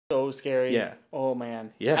so scary. Yeah. Oh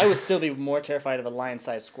man. Yeah. I would still be more terrified of a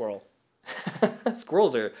lion-sized squirrel.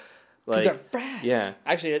 Squirrels are Because like they're fast. yeah.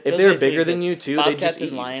 Actually, If those they're basically bigger than exist. you too, they Bobcats just eat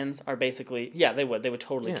and you. lions are basically they would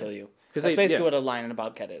totally Yeah. kill you. 'Cause That's they- basically yeah. what a lion and a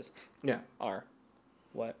bobcat is. Yeah. Are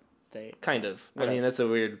what they Kind of. Whatever. I mean, that's a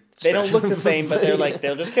weird. they don't look the stretch. same, but they're yeah. like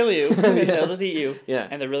they'll just kill you. And they'll just eat you. Yeah.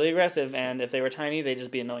 And they're really aggressive. And if they were tiny, they'd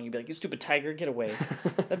just be annoying. You'd be like, "You stupid tiger, get away."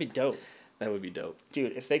 That'd be dope, That would be dope.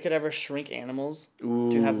 dude. If they could ever shrink animals Ooh.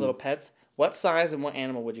 to have little pets, what size and what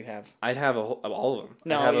animal would you have? I'd have all of them.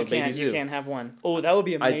 No, I'd have you a baby can't. zoo. You can't have one. Oh, that would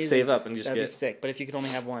be amazing. I'd save up and just That'd be get sick. But if you could only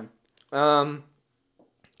have one,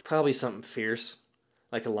 probably something fierce,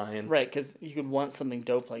 like a lion. right? Because you could want something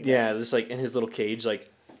dope like that. Yeah, just like in his little cage, like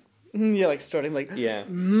Yeah, like starting like. yeah.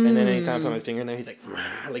 And then anytime I put my finger in there, he's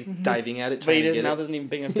like diving at it. But Trying he to doesn't. get Mouth it. isn't even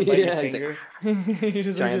big enough to bite Yeah, your he's finger. He's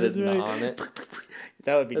just trying like, to "That's gnaw right." on it.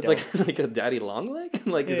 That would be It's dope. like a daddy long leg.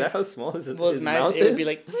 Like is Yeah. that how small his Well, his mouth it would is? be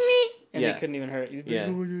like, and Yeah. they couldn't even hurt. You'd be Yeah.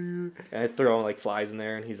 like, "Oh, yeah, And I throw like flies in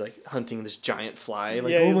there, and he's like hunting this giant fly. yeah."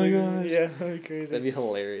 Like Yeah, oh he's my like, gosh, yeah, that'd be crazy. that'd be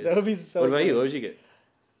hilarious. That would be so. What about you? funny. What would you get?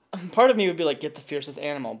 Part of me would be like, get the fiercest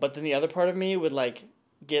animal, but then the other part of me would like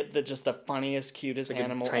get the funniest, cutest Like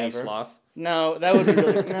animal a tiny ever. sloth. No, that would be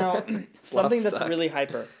really no something that's suck. really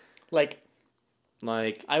hyper. Like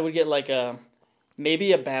Like I would get like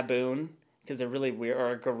maybe a baboon because they're really weird, or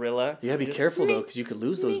a gorilla. you gotta be Just- careful though, because you could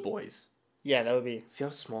lose those boys. Yeah, that would be. See how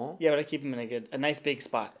small? Yeah, but I keep them in a nice big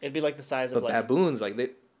spot. It'd be like the size of But like baboons, like they.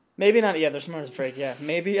 maybe not. Yeah, they're smart as a frick. Yeah,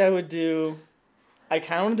 maybe I would do. I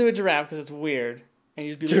kind of want to do a giraffe because it's weird, and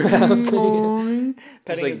you'd be like Giraffe. petting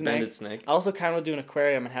Just like his bend neck. its neck. I also kind of do an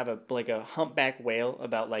aquarium and have a humpback whale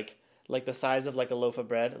about like the size of like a loaf of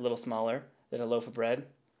bread, a little smaller than a loaf of bread.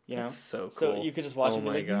 You know, That's so cool. so you could just watch Oh and be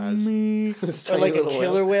my like, gosh. "Me." This Or tiny like a little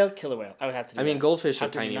killer whale. whale. I would have to. Do I mean, that. goldfish How are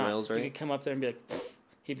could you tiny not? whales, You right? could come up there and be like,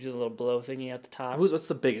 he'd do the little blow thingy at the top. What's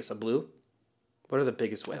the biggest? A blue? What are the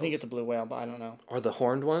biggest I whales? think it's a blue whale, but I don't know. Or the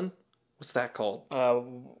horned one? What's that called?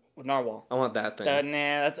 Narwhal. I want that thing.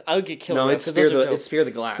 I would get killer no, whale it's because spear those are the dope. it's spear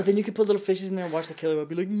the glass. But then you could put little fishes in there and watch the killer whale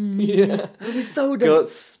be like, yeah. It'd be so Go dope.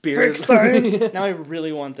 spear. Frick science. Now I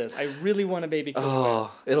really want this. I really want a baby killer whale.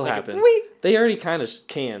 Oh, it'll Like a happen. wee- They already kind of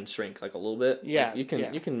can shrink like a little bit. Yeah, Like, you can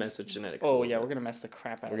yeah. you can mess with genetics. a Oh little yeah, bit. we're gonna mess the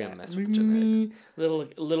crap out We're of gonna that. mess with genetics.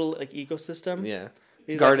 Little like ecosystem. Yeah.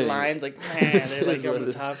 These Gardening. like lines like they're This like is on what the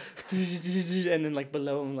this- top, and then like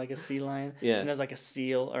below them like a sea lion. Yeah. And there's like a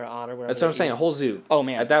seal or otter. Wherever That's what I'm they saying. eat. A whole zoo. Oh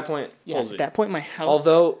man. At that point, yeah. whole At zoo. that point, my house.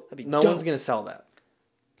 Although be no dope. one's gonna sell that.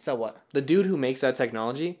 So what? The dude who makes that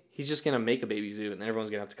technology, he's just gonna make a baby zoo, and then everyone's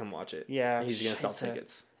gonna have to come watch it. Yeah. And he's gonna sell scheisse.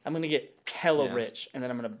 tickets I'm gonna get hella Yeah. rich, and then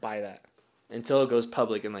I'm gonna buy that. until it goes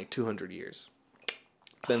public in like 200 years.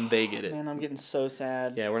 Then they get it. Man, I'm getting so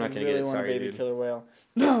sad. Yeah, we're not I gonna really get it. want Sorry, a baby dude. killer whale.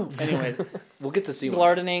 No. Anyway, We'll get to see one.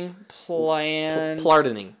 gardening, plant,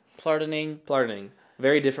 Plardening. plardening. Plardening.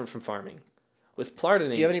 Very different from farming. With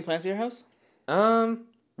plardening, Do you have any plants at your house?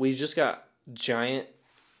 we just got giant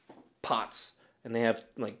pots, and they have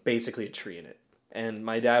like basically a tree in it. And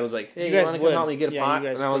my dad was like, "Hey, You you guys want to would. come help me get a Yeah, pot?" you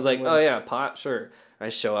guys And I was freaking like, would. "Oh yeah, a pot, sure." And I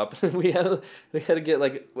show up, and we had to get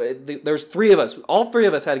like there's three of us. All three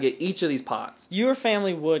of us had to get each of these pots. Your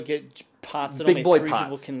family would get pots that Big only boy three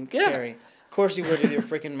pots. people can Yeah. carry. Of course you would with your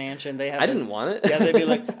freaking mansion. They have. I didn't want it. Yeah, they'd be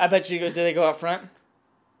like, I bet you. Did they go out front,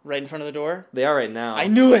 right in front of the door? They are right now. I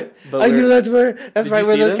knew it. But I knew we're- that's where. That's Did right you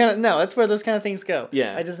where see those them? kind of that's where those kind of things go.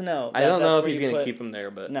 Yeah. I just know. I don't know that's if where he's you gonna put- keep them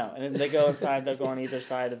there, but No, and if they go inside. They'll go on either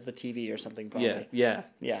side of the TV or something. Probably. yeah, yeah.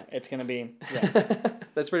 Yeah, it's gonna be. Yeah,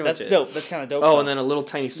 That's pretty that's much it. dope. That's kind of dope. Oh, though. and then a little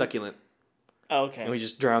tiny succulent, Oh, okay. and we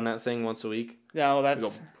just drown that thing once a week, No,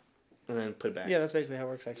 that's and then put it back. yeah. That's basically how it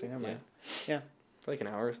works. Actually, never mind. For like an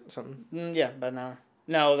hour or something. Yeah, about an hour.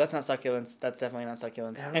 No, that's not succulents. That's definitely not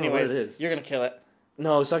succulents. I don't know what Anyways, it is. you're gonna kill it.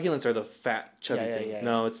 No, succulents are the fat, chubby Yeah, thing. yeah.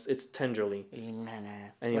 No, it's tendrily.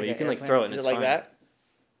 Anyway, you can like air throw it, plant. and Is it's it like fine. that?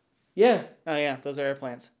 Yeah, Oh yeah, those are air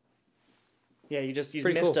plants. Yeah, you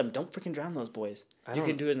Pretty missed cool. them. Don't freaking drown those boys. I You don't-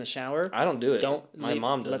 can do it in the shower. I don't do it. Don't My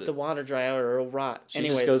mom does let it. the water dry out or it'll rot. She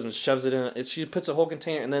Anyways, just goes and shoves it in. She puts a whole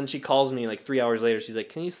container, and then she calls me like 3 hours later. She's like,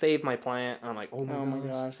 "Can you save my plant?" And I'm like, "Oh my, oh my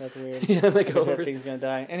gosh, that's weird. yeah, like Because that over thing's gonna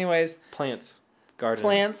die. Anyways, plants, gardening,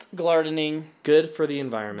 plants, gardening, good for the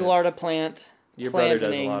environment. Glarda plant, Your brother does a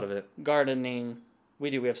planting, lot of it. gardening. We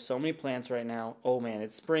do. We have so many plants right now. Oh man,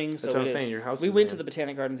 it's spring, so That's what I'm it is. saying. Your house. We is went to man. the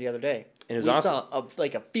Botanic Gardens the other day. And it was we awesome. saw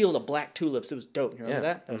a field of black tulips. It was dope. You remember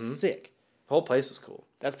Yeah. that? That was Mhm. sick. The whole place was cool.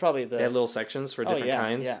 That's probably the They had little sections for Oh, different yeah,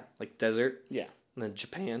 kinds, yeah. like desert, yeah. and then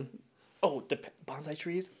Japan. The bonsai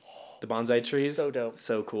trees. The bonsai trees. So dope.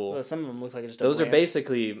 So cool. Well, some of them look like just. Those a are branch.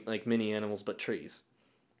 basically like mini animals, but trees.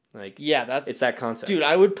 Like, Yeah, that's it's that concept. dude.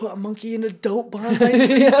 I would put a monkey in a dope bonsai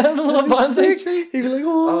tree. Yeah, the little That'd be bonsai sick. tree. He'd be like,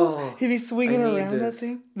 oh, he'd be swinging I need around that this.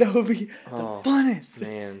 thing. That would be Oh, the funnest.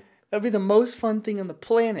 Man, That'd be the most fun thing on the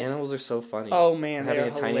planet. animals are so funny. Oh man, Having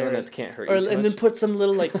they're a tiny one hilarious. that can't hurt Or you too and much. then put some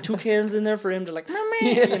little like toucans in there for him to like,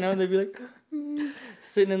 Yeah. you know, they'd be like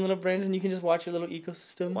sitting in little branches, and you can just watch your little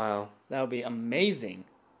ecosystem. Wow, That would be amazing.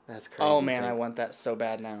 that's crazy. Oh to man, think. I want that so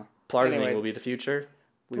bad now. Plardening Anyways. will be the future.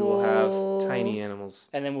 We will have tiny animals.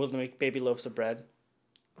 And then we'll make baby loaves of bread.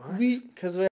 What? Because